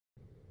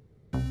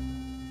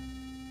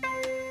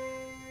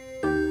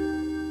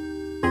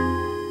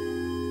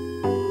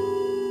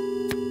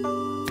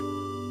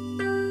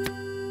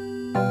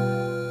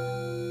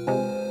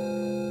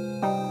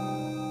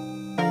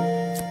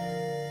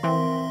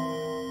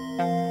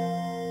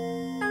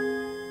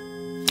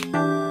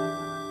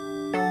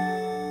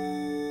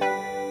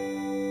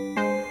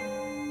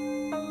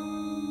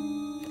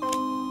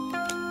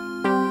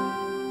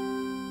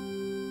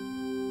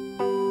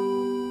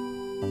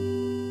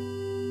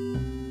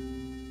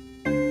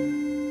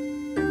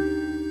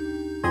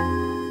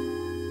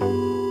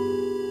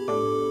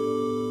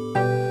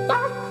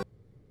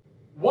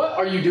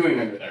you doing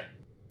under there?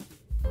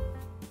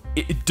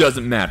 It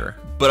doesn't matter,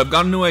 but I've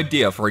got a new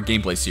idea for a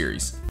gameplay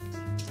series.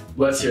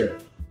 Let's hear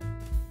it.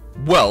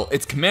 Well,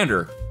 it's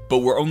Commander, but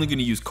we're only going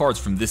to use cards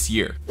from this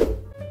year.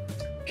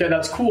 Okay,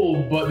 that's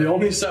cool, but the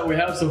only set we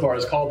have so far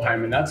is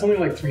Kaldheim, and that's only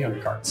like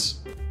 300 cards.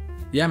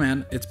 Yeah,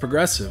 man, it's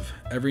progressive.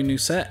 Every new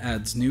set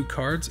adds new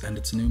cards and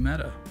it's new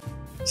meta.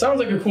 Sounds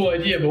like a cool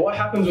idea, but what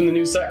happens when the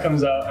new set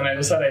comes out and I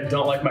decide I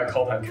don't like my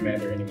Kaldheim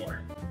commander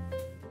anymore?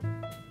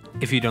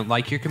 If you don't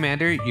like your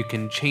commander, you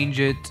can change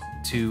it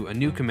to a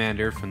new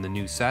commander from the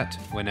new set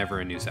whenever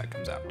a new set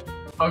comes out.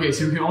 Okay,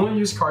 so you can only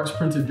use cards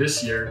printed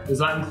this year. Does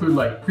that include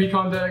like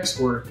pre-con decks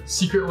or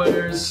secret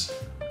layers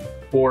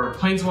or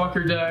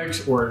planeswalker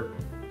decks or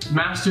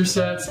master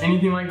sets,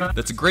 anything like that?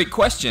 That's a great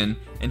question,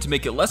 and to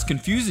make it less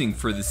confusing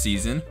for the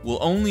season,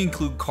 we'll only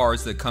include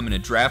cards that come in a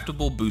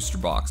draftable booster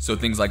box, so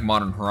things like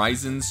Modern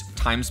Horizons,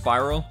 Time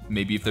Spiral,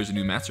 maybe if there's a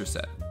new master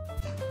set.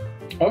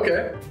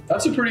 Okay,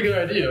 that's a pretty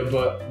good idea,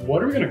 but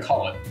what are we gonna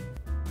call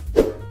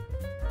it?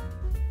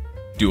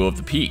 Duel of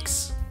the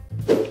Peaks.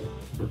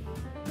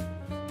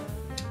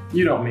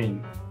 You don't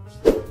mean.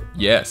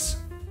 Yes.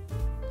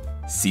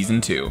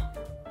 Season 2.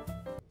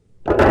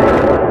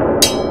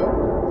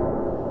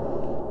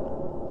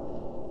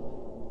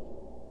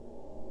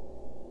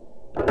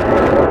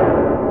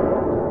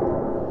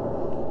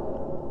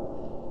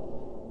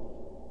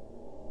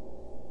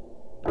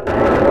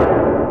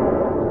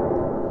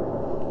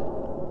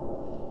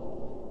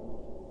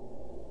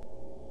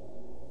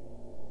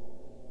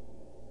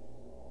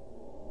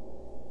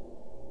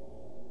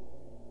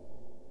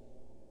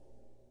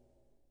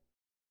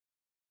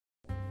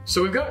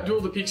 So we've got Duel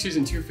of the Peaks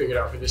Season 2 figured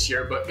out for this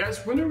year, but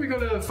guys, when are we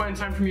gonna find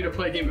time for me to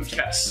play a game of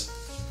chess?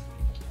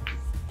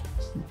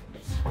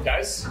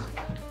 Guys?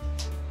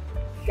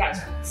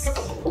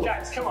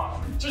 Come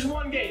on. Just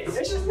one game.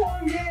 It's just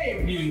one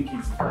game. You can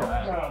keep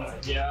that. Oh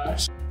my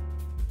gosh.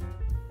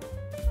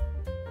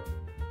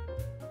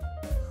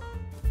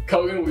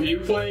 Kogan, will you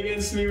play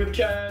against me with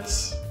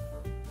chess?